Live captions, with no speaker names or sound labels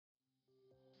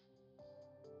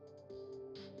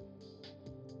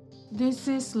This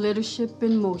is Leadership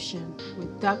in Motion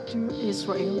with Dr.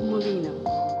 Israel Molina.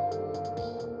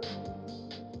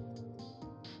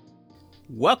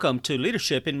 Welcome to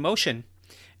Leadership in Motion.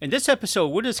 In this episode,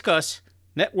 we'll discuss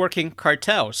networking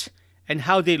cartels and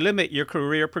how they limit your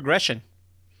career progression.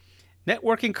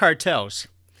 Networking cartels.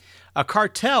 A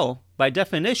cartel, by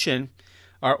definition,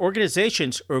 are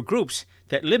organizations or groups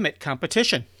that limit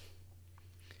competition.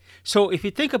 So if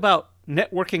you think about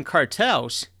networking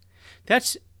cartels,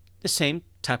 that's the same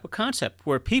type of concept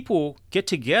where people get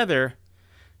together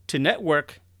to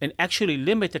network and actually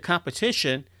limit the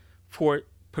competition for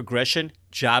progression,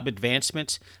 job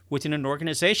advancements within an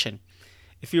organization.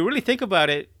 If you really think about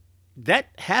it, that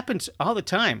happens all the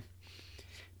time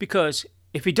because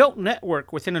if you don't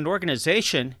network within an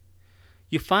organization,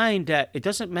 you find that it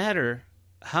doesn't matter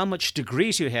how much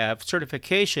degrees you have,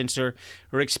 certifications,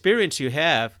 or experience you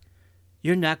have,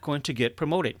 you're not going to get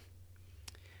promoted.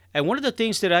 And one of the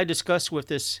things that I discussed with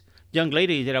this young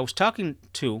lady that I was talking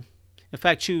to, in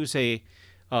fact, she was a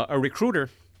recruiter,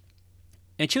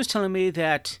 and she was telling me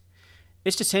that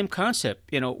it's the same concept.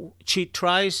 She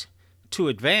tries to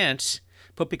advance,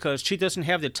 but because she doesn't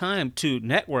have the time to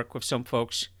network with some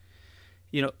folks,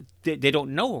 they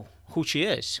don't know who she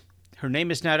is. Her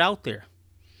name is not out there.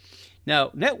 Now,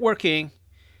 networking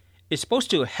is supposed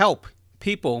to help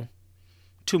people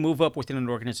to move up within an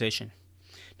organization.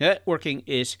 Networking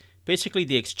is basically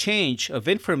the exchange of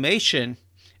information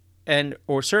and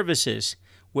or services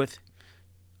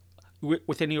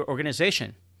within your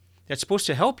organization. That's supposed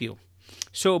to help you.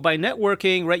 So by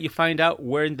networking, right, you find out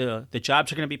where the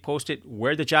jobs are going to be posted,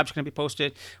 where the jobs are going to be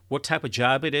posted, what type of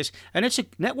job it is. And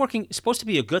networking is supposed to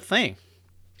be a good thing.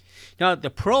 Now,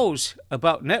 the pros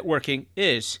about networking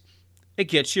is it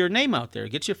gets your name out there, it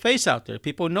gets your face out there.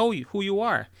 People know who you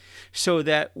are, so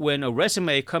that when a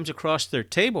resume comes across their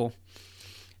table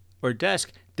or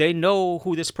desk, they know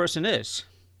who this person is.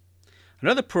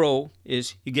 Another pro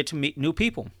is you get to meet new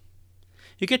people.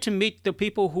 You get to meet the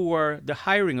people who are the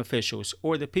hiring officials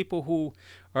or the people who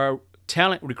are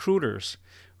talent recruiters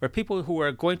or people who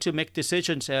are going to make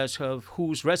decisions as of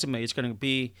whose resume is going to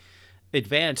be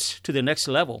advanced to the next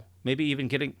level, maybe even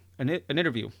getting an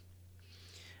interview.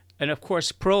 And of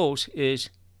course, pros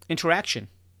is interaction.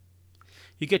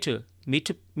 You get to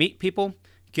meet people,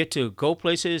 get to go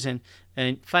places and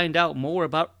find out more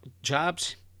about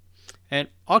jobs. And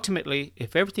ultimately,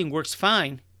 if everything works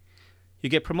fine, you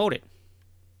get promoted.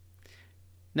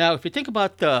 Now, if you think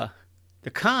about the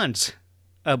cons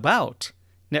about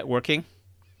networking,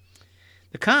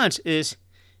 the cons is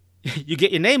you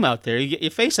get your name out there, you get your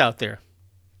face out there.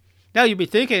 Now, you'd be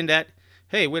thinking that,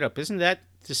 hey, wait up, isn't that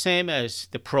the same as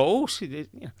the pros?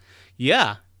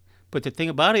 Yeah, but the thing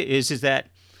about it is that,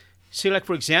 see, like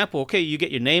for example, okay, you get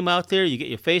your name out there, you get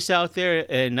your face out there,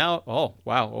 and now, oh,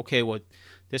 wow, okay, well,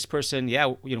 this person, yeah,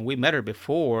 we met her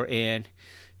before, and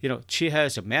she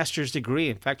has a master's degree.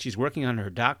 In fact, she's working on her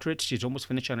doctorate. She's almost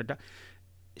finished on her doctorate.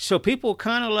 So people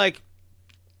kind of like,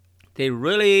 they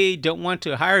really don't want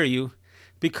to hire you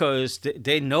because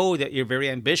they know that you're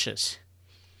very ambitious.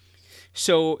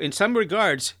 So in some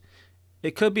regards,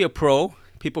 it could be a pro.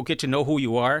 People get to know who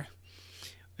you are.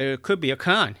 It could be a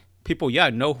con. People,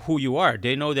 know who you are.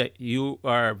 They know that you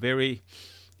are very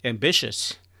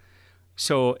ambitious.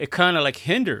 So it kind of like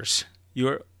hinders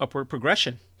your upward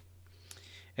progression.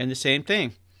 And the same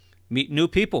thing, meet new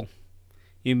people.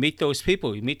 You meet those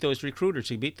people, you meet those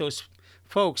recruiters, you meet those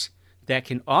folks that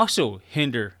can also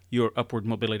hinder your upward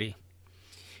mobility.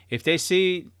 If they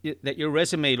see that your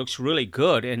resume looks really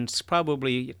good and it's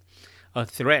probably a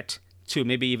threat to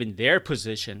maybe even their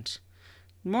positions,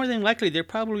 more than likely they're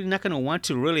probably not going to want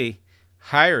to really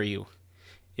hire you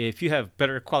if you have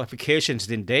better qualifications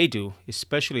than they do,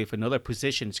 especially if another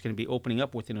position is going to be opening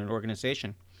up within an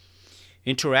organization.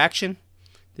 Interaction,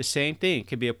 the same thing. It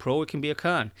can be a pro, it can be a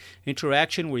con.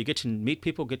 Interaction where you get to meet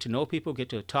people, get to know people, get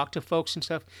to talk to folks and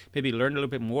stuff, maybe learn a little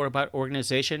bit more about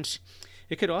organizations.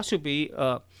 It could also be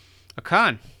a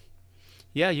con.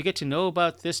 Yeah, you get to know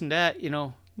about this and that,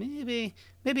 maybe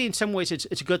in some ways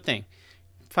it's a good thing.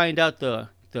 Find out the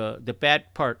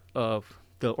bad part of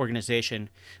the organization.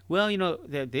 Well,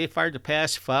 they fired the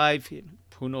past 5,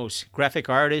 who knows, graphic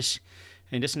artists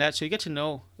and this and that. So you get to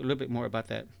know a little bit more about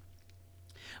that.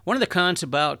 One of the cons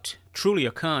truly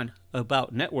a con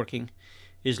about networking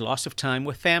is loss of time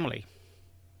with family.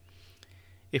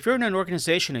 If you're in an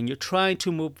organization and you're trying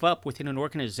to move up within an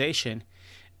organization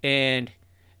and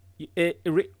it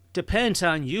depends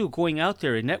on you going out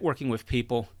there and networking with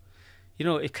people,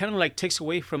 it kind of like takes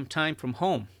away from time from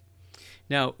home.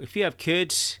 Now, if you have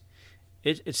kids,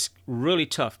 it's really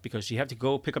tough because you have to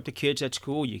go pick up the kids at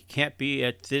school. You can't be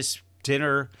at this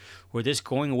dinner or this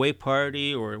going away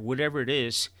party or whatever it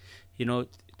is,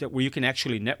 that where you can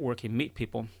actually network and meet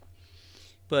people.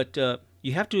 But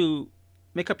you have to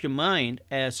make up your mind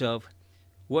as of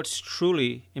what's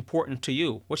truly important to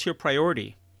you. What's your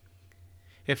priority?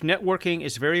 If networking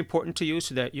is very important to you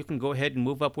so that you can go ahead and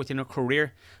move up within a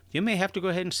career, you may have to go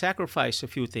ahead and sacrifice a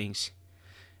few things.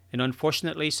 And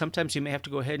unfortunately, sometimes you may have to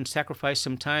go ahead and sacrifice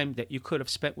some time that you could have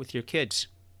spent with your kids.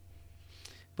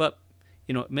 But,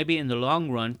 maybe in the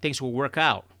long run, things will work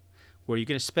out where you're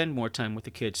going to spend more time with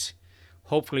the kids.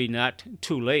 Hopefully not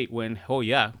too late when, oh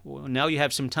yeah, well, now you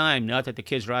have some time now that the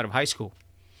kids are out of high school.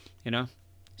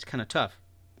 It's kind of tough.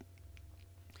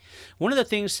 One of the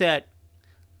things that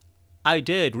I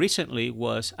did recently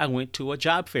was I went to a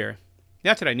job fair.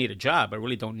 Not that I need a job. I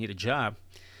really don't need a job.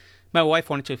 My wife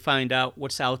wanted to find out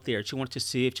what's out there. She wanted to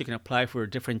see if she can apply for a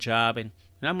different job. And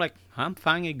I'm like, I'm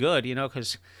fine and good,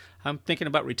 because I'm thinking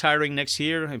about retiring next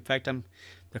year. In fact,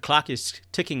 the clock is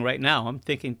ticking right now. I'm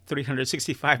thinking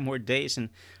 365 more days and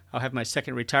I'll have my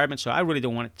second retirement. So I really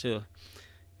don't want to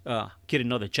get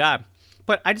another job.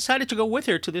 But I decided to go with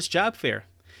her to this job fair.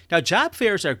 Now, job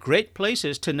fairs are great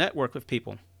places to network with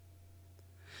people,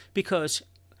 because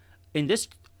in this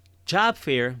job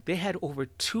fair, they had over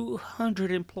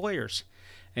 200 employers.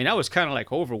 And I was kind of like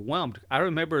overwhelmed. I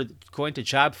remember going to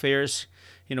job fairs,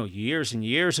 years and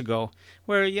years ago,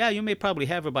 where, yeah, you may probably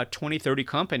have about 20, 30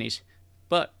 companies.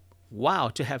 But wow,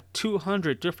 to have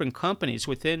 200 different companies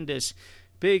within this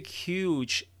big,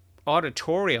 huge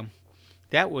auditorium,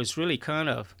 that was really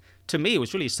to me, it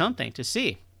was really something to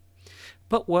see.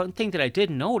 But one thing that I did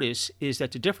notice is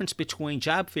that the difference between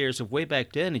job fairs of way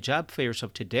back then and job fairs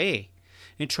of today,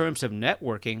 in terms of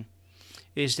networking,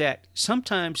 is that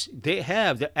sometimes they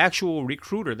have the actual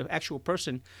recruiter, the actual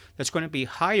person that's going to be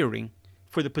hiring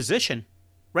for the position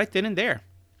right then and there.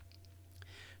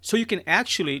 So you can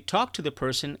actually talk to the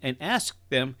person and ask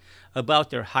them about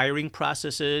their hiring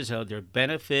processes, their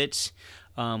benefits,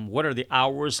 what are the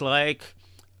hours like,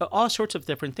 all sorts of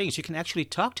different things you can actually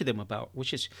talk to them about,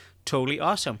 which is totally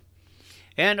awesome.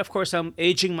 And of course, I'm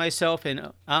aging myself,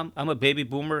 and I'm a baby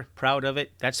boomer, proud of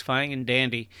it. That's fine and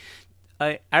dandy.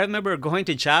 I remember going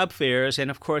to job fairs, and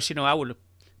of course, I would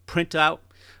print out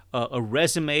a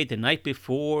resume the night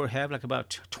before, have like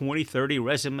about 20, 30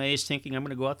 resumes, thinking I'm going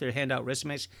to go out there and hand out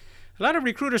resumes. A lot of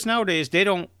recruiters nowadays, they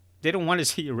don't want to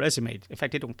see your resume. In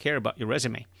fact, they don't care about your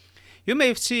resume. You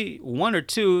may see one or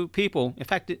two people. In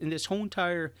fact, in this whole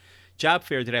entire job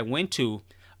fair that I went to,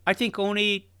 I think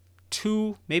only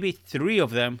 2, maybe 3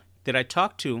 of them that I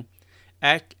talked to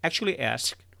actually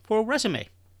asked for a resume.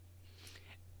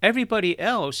 Everybody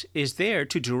else is there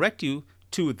to direct you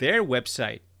to their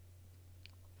website.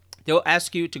 They'll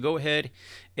ask you to go ahead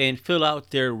and fill out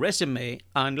their resume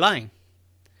online.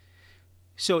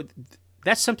 So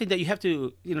that's something that you have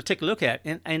to take a look at.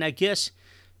 And I guess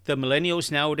the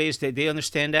millennials nowadays, they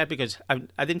understand that, because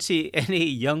I didn't see any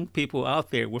young people out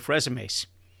there with resumes.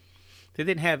 They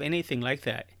didn't have anything like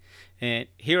that. And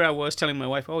here I was telling my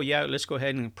wife, oh yeah, let's go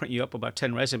ahead and print you up about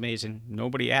 10 resumes, and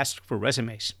nobody asked for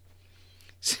resumes.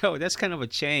 So that's kind of a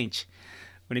change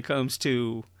when it comes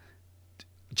to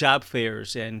job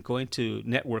fairs and going to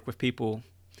network with people,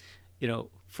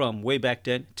 from way back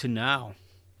then to now.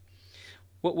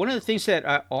 Well, one of the things that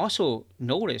I also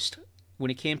noticed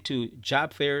when it came to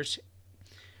job fairs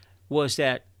was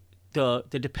that the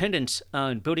dependence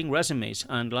on building resumes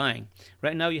online.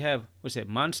 Right now you have,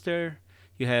 Monster,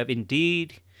 you have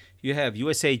Indeed, you have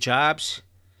USA Jobs,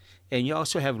 and you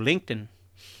also have LinkedIn.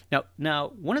 Now,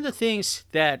 one of the things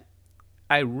that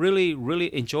I really,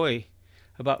 really enjoy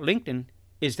about LinkedIn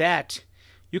is that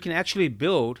you can actually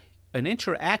build an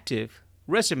interactive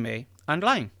resume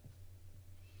online.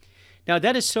 Now,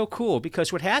 that is so cool,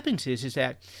 because what happens is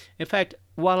that, in fact,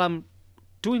 while I'm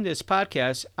doing this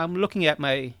podcast, I'm looking at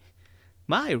my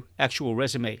actual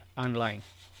resume online.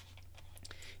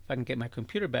 If I can get my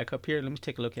computer back up here, let me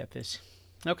take a look at this.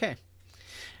 Okay.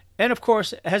 And, of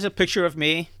course, it has a picture of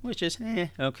me, which is,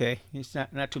 okay. It's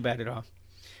not too bad at all.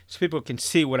 So people can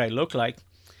see what I look like.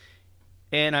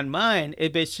 And on mine,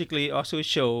 it basically also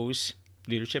shows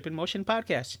Leadership in Motion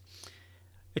podcast.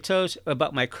 It tells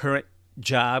about my current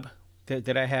job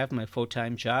that I have, my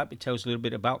full-time job. It tells a little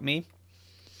bit about me.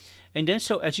 And then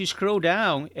so as you scroll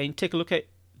down and take a look at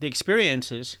the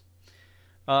experiences,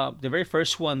 the very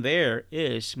first one there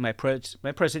is my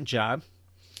present job.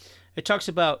 It talks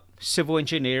about civil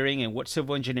engineering and what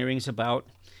civil engineering is about,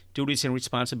 duties and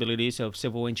responsibilities of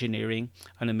civil engineering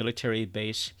on a military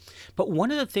base. But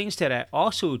one of the things that I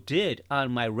also did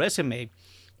on my resume,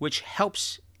 which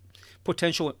helps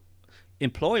potential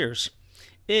employers,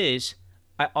 is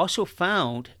I also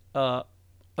found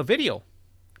a video.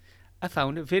 I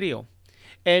found a video.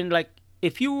 And like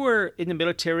if you were in the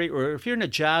military or if you're in a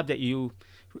job that you're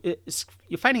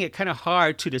finding it kind of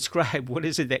hard to describe what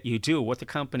is it that you do, what the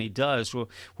company does, or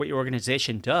what your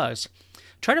organization does,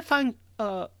 try to find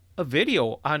a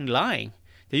video online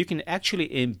that you can actually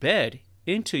embed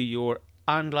into your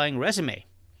online resume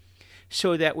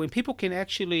so that when people can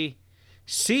actually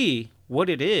see what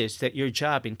it is that your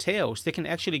job entails, they can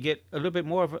actually get a little bit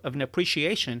more of an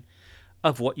appreciation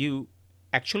of what you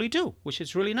actually do, which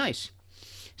is really nice.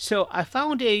 So I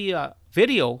found a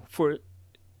video for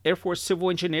Air Force Civil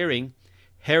Engineering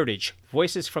Heritage,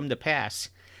 Voices from the Past,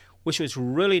 which was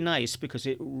really nice because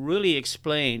it really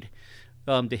explained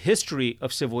the history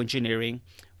of civil engineering,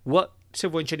 what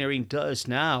civil engineering does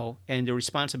now, and the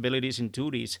responsibilities and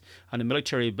duties on a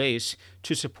military base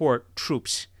to support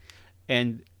troops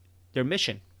and their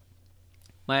mission.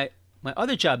 My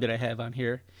other job that I have on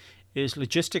here is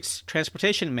Logistics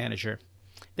Transportation Manager.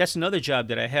 That's another job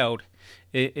that I held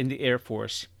in the Air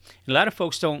Force. A lot of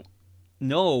folks don't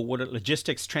know what a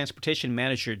Logistics Transportation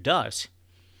Manager does.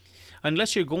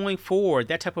 Unless you're going for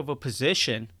that type of a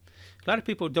position, a lot of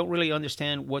people don't really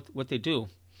understand what they do.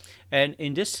 And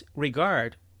in this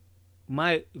regard,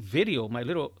 my video, my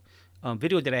little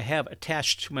video that I have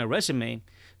attached to my resume,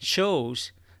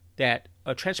 shows that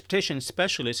a transportation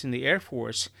specialist in the Air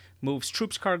Force moves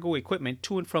troops cargo equipment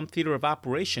to and from theater of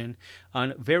operation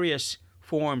on various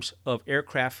forms of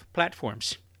aircraft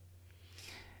platforms.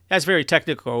 That's very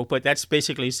technical, but that's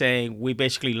basically saying we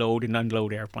basically load and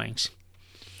unload airplanes.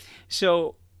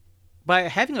 So by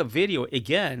having a video,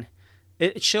 again,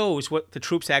 it shows what the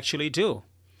troops actually do,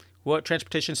 what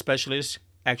transportation specialists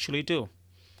actually do,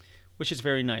 which is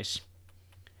very nice.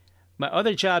 My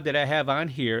other job that I have on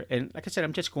here, and like I said,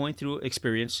 I'm just going through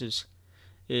experiences,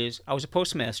 is I was a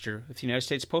postmaster with the United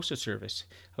States Postal Service.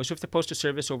 I was with the Postal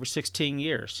Service over 16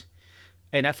 years.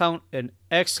 And I found an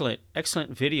excellent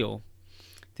video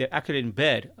that I could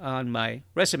embed on my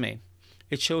resume.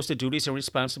 It shows the duties and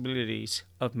responsibilities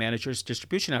of managers'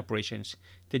 distribution operations,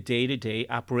 the day-to-day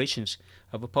operations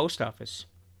of a post office.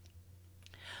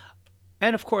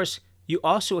 And of course, you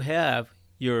also have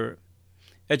your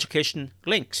education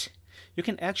links. You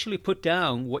can actually put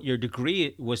down what your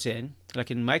degree was in.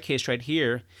 Like in my case right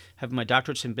here, I have my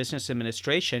doctorates in business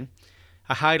administration.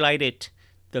 I highlighted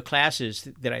the classes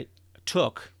that I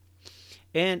took.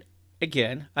 And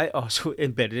again, I also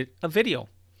embedded a video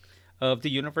of the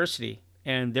university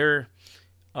and their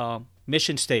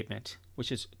mission statement,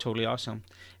 which is totally awesome.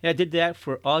 And I did that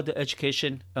for all the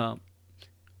education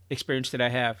experience that I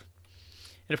have.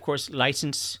 And of course,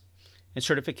 license and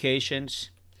certifications,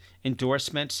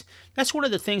 endorsements. That's one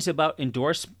of the things about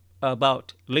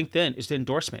LinkedIn is the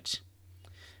endorsements.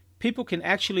 People can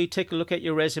actually take a look at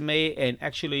your resume and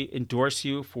actually endorse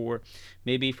you for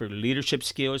maybe for leadership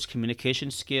skills, communication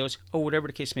skills, or whatever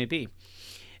the case may be.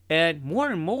 And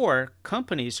more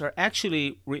companies are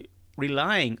actually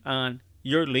relying on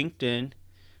your LinkedIn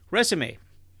resume.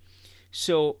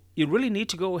 So you really need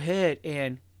to go ahead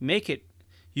and make it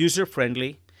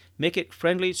user-friendly, make it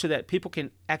friendly so that people can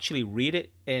actually read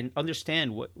it and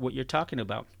understand what you're talking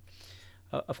about.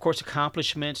 Of course,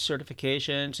 accomplishments,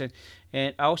 certifications,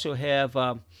 and I also have,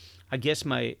 I guess,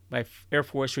 my Air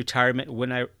Force retirement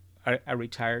when I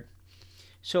retired.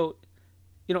 So,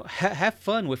 have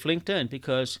fun with LinkedIn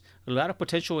because a lot of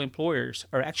potential employers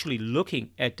are actually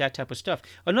looking at that type of stuff.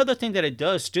 Another thing that it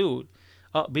does do,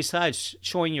 besides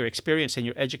showing your experience and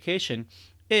your education,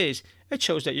 is it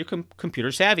shows that you're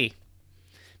computer savvy.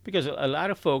 Because a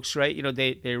lot of folks, right,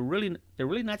 they're really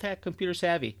not that computer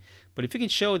savvy. But if you can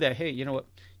show that, hey, you know what,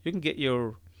 you can get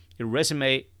your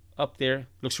resume up there,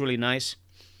 looks really nice.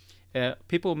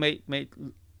 People may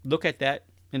look at that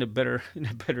in a better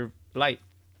light.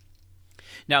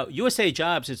 Now, USA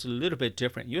Jobs is a little bit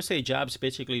different. USA Jobs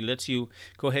basically lets you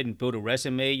go ahead and build a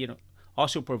resume.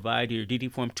 Also provide your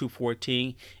DD Form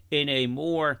 214 in a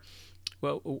more,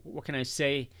 well, what can I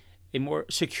say, a more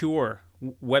secure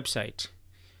website.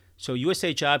 So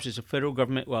USA Jobs is a federal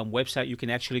government website. You can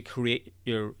actually create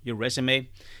your resume.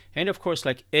 And of course,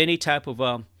 like any type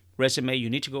of resume, you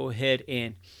need to go ahead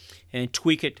and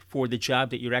tweak it for the job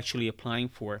that you're actually applying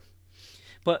for.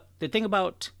 But the thing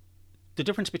about the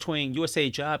difference between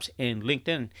USA Jobs and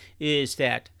LinkedIn is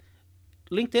that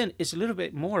LinkedIn is a little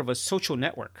bit more of a social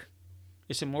network.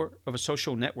 It's more of a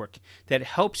social network that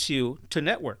helps you to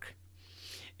network.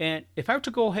 And if I were to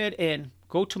go ahead and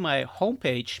go to my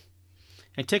homepage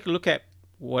and take a look at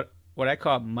what I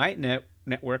call my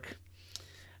network,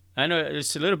 I know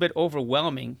it's a little bit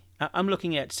overwhelming. I'm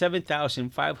looking at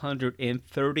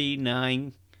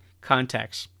 7,539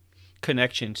 contacts,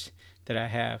 connections that I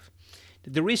have.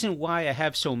 The reason why I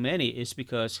have so many is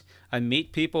because I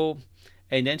meet people,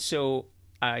 and then so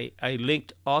I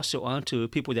linked also onto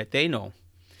people that they know.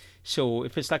 So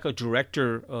if it's like a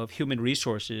director of human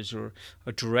resources or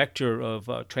a director of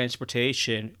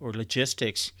transportation or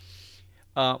logistics,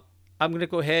 uh, I'm going to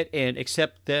go ahead and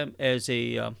accept them as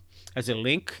a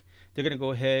link. They're going to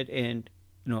go ahead and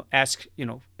ask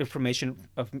information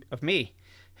of me.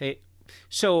 Hey,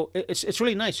 so it's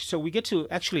really nice. So we get to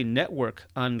actually network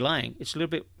online. It's a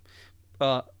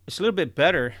little bit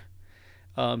better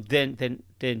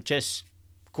than just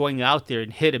going out there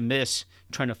and hit and miss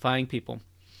trying to find people,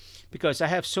 because I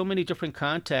have so many different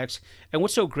contacts. And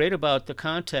what's so great about the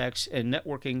contacts and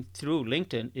networking through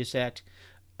LinkedIn is that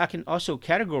I can also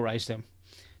categorize them.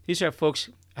 These are folks.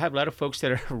 I have a lot of folks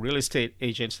that are real estate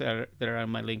agents that are on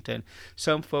my LinkedIn.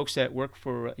 Some folks that work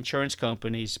for insurance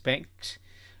companies, banks,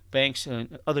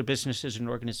 and other businesses and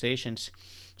organizations.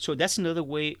 So that's another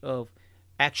way of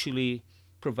actually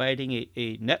providing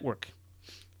a network.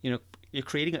 You know, you're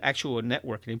creating an actual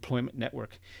network, an employment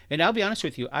network. And I'll be honest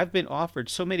with you, I've been offered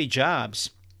so many jobs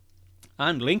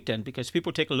on LinkedIn because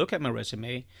people take a look at my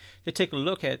resume, they take a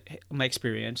look at my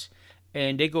experience,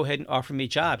 and they go ahead and offer me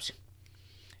jobs.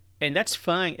 And that's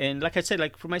fine. And like I said,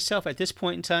 like for myself at this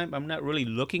point in time, I'm not really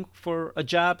looking for a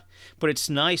job, but it's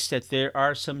nice that there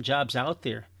are some jobs out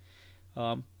there.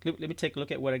 Let me take a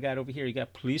look at what I got over here. You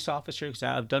got police officers.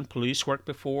 I've done police work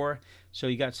before, so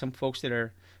you got some folks that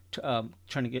are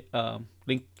trying to get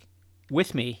linked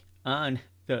with me on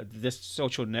this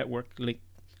social network,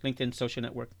 LinkedIn social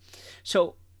network.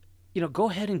 So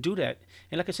go ahead and do that.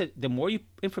 And like I said, the more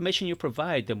information you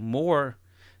provide, the more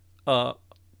uh,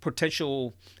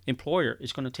 potential employer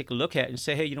is going to take a look at and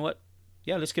say, hey, you know what?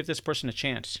 Yeah, let's give this person a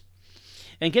chance.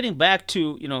 And getting back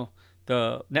to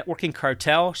the networking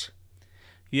cartels.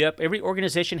 Yep, every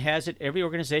organization has it. Every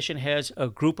organization has a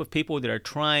group of people that are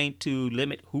trying to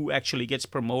limit who actually gets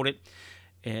promoted,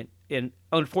 and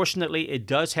unfortunately, it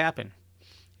does happen.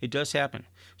 It does happen.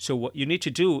 So what you need to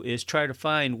do is try to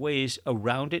find ways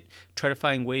around it. Try to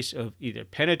find ways of either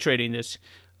penetrating this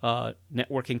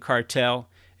networking cartel,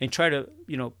 and try to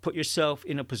put yourself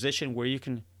in a position where you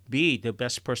can be the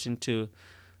best person to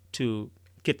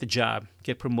get the job,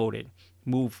 get promoted,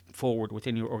 move forward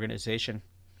within your organization.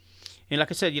 And like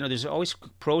I said, there's always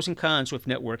pros and cons with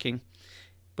networking,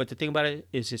 but the thing about it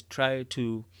is try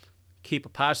to keep a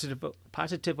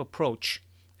positive approach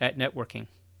at networking.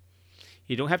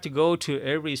 You don't have to go to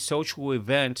every social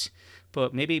event,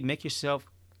 but maybe make yourself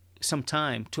some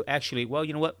time to actually, well,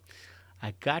 you know what?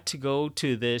 I got to go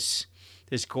to this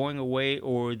going away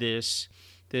or this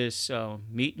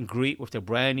meet and greet with the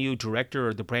brand new director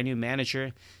or the brand new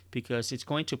manager, because it's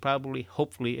going to probably,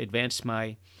 hopefully, advance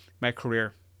my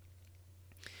career.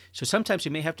 So sometimes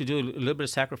you may have to do a little bit of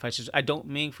sacrifices. I don't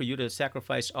mean for you to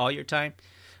sacrifice all your time.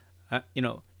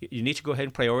 You need to go ahead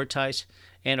and prioritize.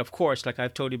 And of course, like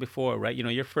I've told you before, right?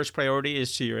 Your first priority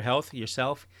is to your health,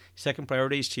 yourself. Second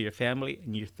priority is to your family,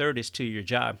 and your third is to your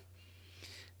job.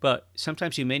 But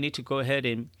sometimes you may need to go ahead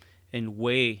and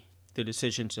weigh the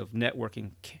decisions of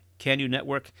networking. Can you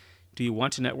network? Do you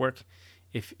want to network?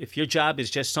 If your job is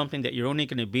just something that you're only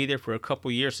going to be there for a couple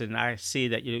of years, then I see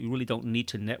that you really don't need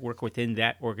to network within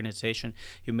that organization.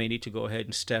 You may need to go ahead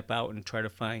and step out and try to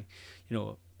find,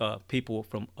 people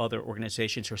from other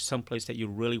organizations or someplace that you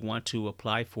really want to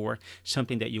apply for,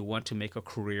 something that you want to make a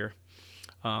career.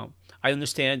 I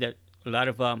understand that a lot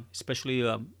of, especially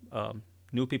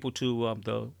new people to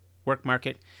the work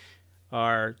market,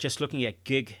 are just looking at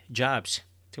gig jobs.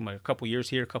 To a couple years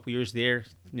here, a couple years there,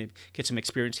 get some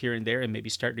experience here and there, and maybe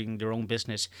starting their own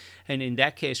business. And in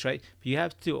that case, right, you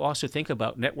have to also think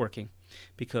about networking,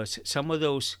 because some of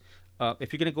those,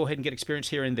 if you're going to go ahead and get experience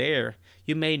here and there,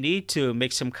 you may need to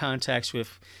make some contacts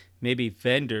with maybe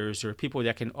vendors or people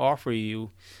that can offer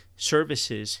you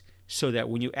services, so that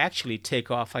when you actually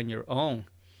take off on your own,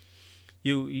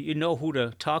 you know who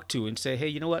to talk to and say, hey,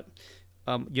 you know what?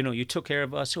 You took care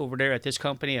of us over there at this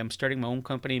company. I'm starting my own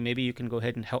company. Maybe you can go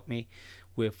ahead and help me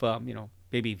with,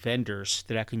 maybe vendors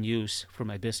that I can use for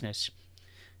my business.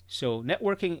 So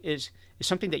networking is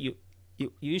something that you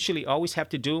usually always have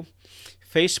to do.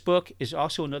 Facebook is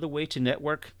also another way to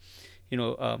network.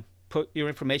 Put your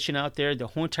information out there. The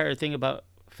whole entire thing about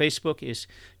Facebook is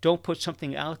don't put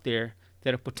something out there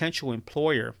that a potential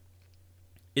employer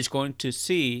is going to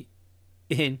see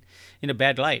in a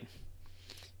bad light.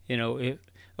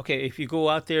 If you go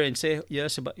out there and say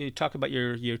yes about, you talk about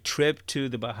your trip to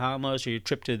the Bahamas or your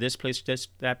trip to this place,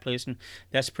 that place, and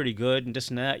that's pretty good and this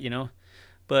and that,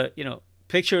 but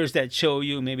pictures that show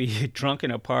you maybe drunk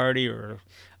in a party or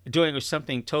doing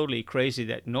something totally crazy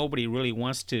that nobody really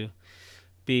wants to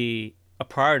be a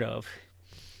part of,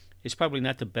 is probably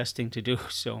not the best thing to do.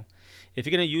 So if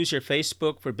you're going to use your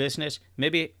Facebook for business,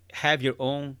 maybe have your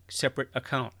own separate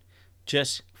account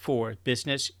just for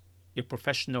business, your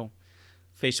professional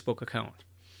Facebook account.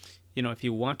 If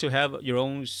you want to have your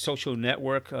own social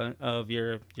network of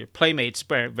your playmates,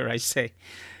 where I say,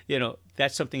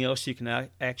 that's something else you can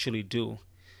actually do,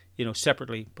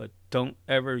 separately. But don't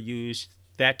ever use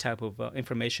that type of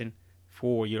information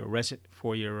for your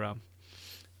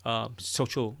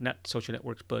social, not social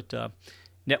networks, but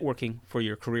networking for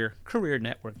your career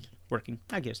networking.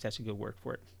 I guess that's a good word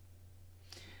for it.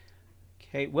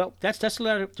 Okay, well, that's a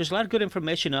lot. There's a lot of good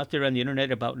information out there on the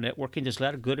internet about networking. There's a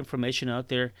lot of good information out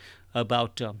there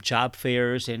about job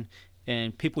fairs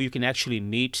and people you can actually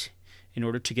meet in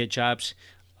order to get jobs.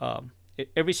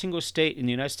 Every single state in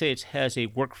the United States has a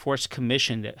workforce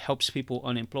commission that helps people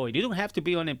unemployed. You don't have to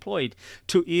be unemployed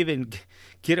to even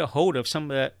get a hold of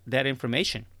some of that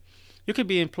information. You could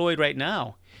be employed right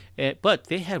now, but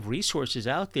they have resources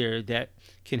out there that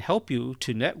can help you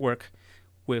to network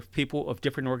with people of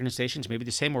different organizations, maybe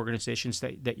the same organizations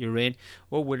that you're in,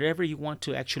 or whatever you want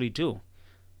to actually do.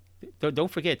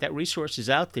 Don't forget that resource is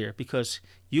out there because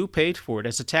you paid for it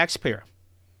as a taxpayer.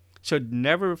 So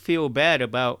never feel bad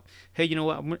about, hey, you know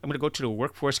what, I'm going to go to the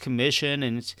Workforce Commission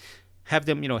and have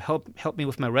them, help me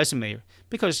with my resume,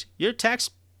 because your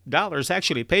tax dollars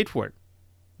actually paid for it.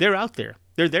 They're out there.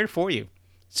 They're there for you.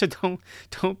 So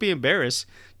don't be embarrassed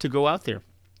to go out there.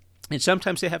 And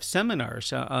sometimes they have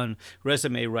seminars on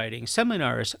resume writing,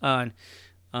 seminars on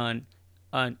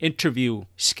interview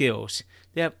skills.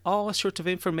 They have all sorts of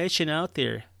information out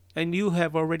there, and you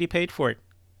have already paid for it.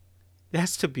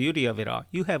 That's the beauty of it all.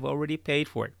 You have already paid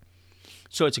for it.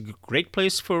 So it's a great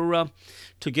place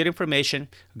to get information,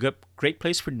 a great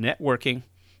place for networking.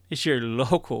 It's your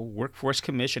local workforce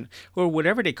commission, or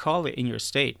whatever they call it in your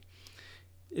state.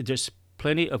 There's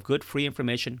plenty of good free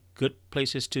information, good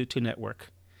places to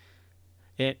network.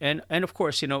 And of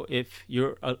course, if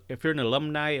you're an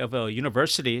alumni of a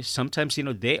university, sometimes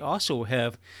they also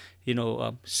have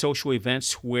social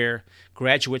events where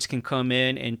graduates can come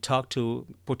in and talk to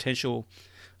potential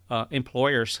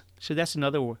employers. So that's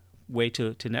another way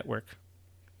to network.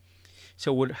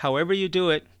 So however you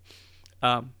do it,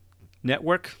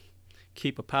 network,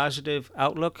 keep a positive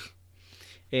outlook,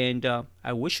 and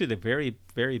I wish you the very,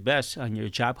 very best on your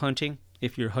job hunting,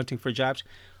 if you're hunting for jobs,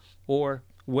 or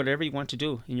whatever you want to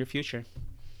do in your future.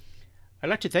 I'd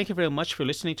like to thank you very much for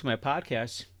listening to my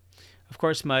podcast. Of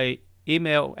course, my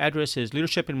email address is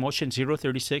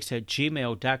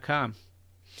leadershipinmotion036@gmail.com.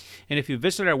 And if you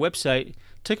visit our website,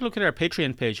 take a look at our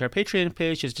Patreon page. Our Patreon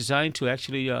page is designed to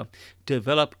actually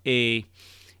develop a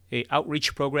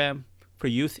outreach program for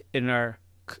youth in our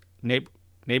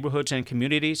neighborhoods and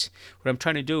communities. What I'm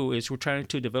trying to do is we're trying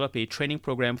to develop a training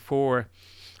program for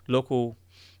local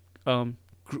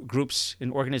groups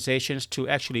and organizations to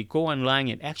actually go online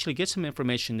and actually get some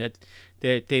information that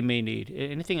they may need.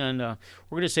 Anything on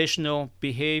organizational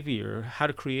behavior, how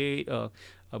to create a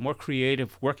more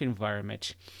creative work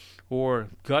environment, or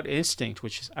gut instinct,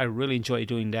 which I really enjoy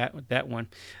doing that one.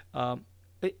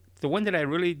 The one that I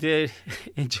really did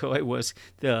enjoy was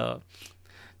the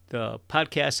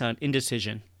podcast on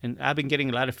indecision, and I've been getting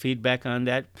a lot of feedback on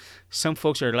that. Some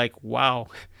folks are like, "Wow,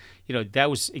 that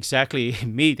was exactly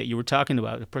me that you were talking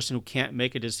about, the person who can't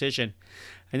make a decision."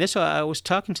 And that's why I was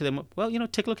talking to them. Well,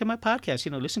 take a look at my podcast.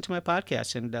 Listen to my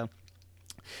podcast. And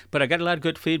but I got a lot of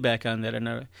good feedback on that, and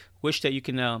I wish that you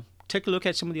can take a look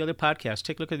at some of the other podcasts.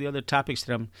 Take a look at the other topics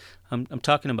that I'm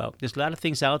talking about. There's a lot of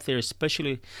things out there,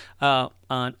 especially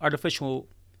on artificial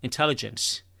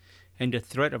intelligence and the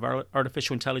threat of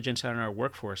artificial intelligence on our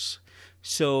workforce.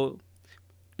 So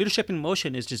Leadership in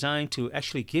Motion is designed to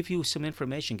actually give you some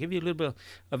information, give you a little bit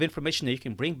of information that you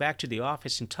can bring back to the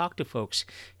office and talk to folks.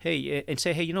 Hey, and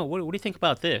say, hey, what do you think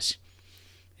about this?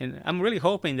 And I'm really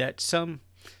hoping that some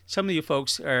of you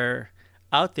folks are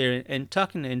out there and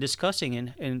talking and discussing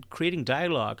and creating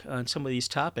dialogue on some of these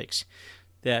topics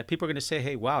that people are going to say,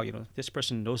 hey, wow, this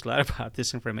person knows a lot about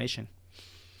this information.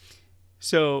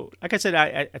 So, like I said,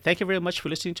 I thank you very much for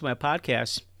listening to my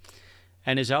podcast.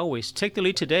 And as always, take the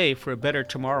lead today for a better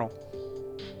tomorrow.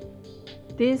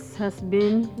 This has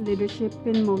been Leadership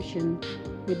in Motion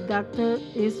with Dr.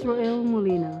 Israel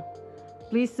Molina.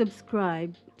 Please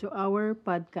subscribe to our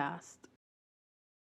podcast.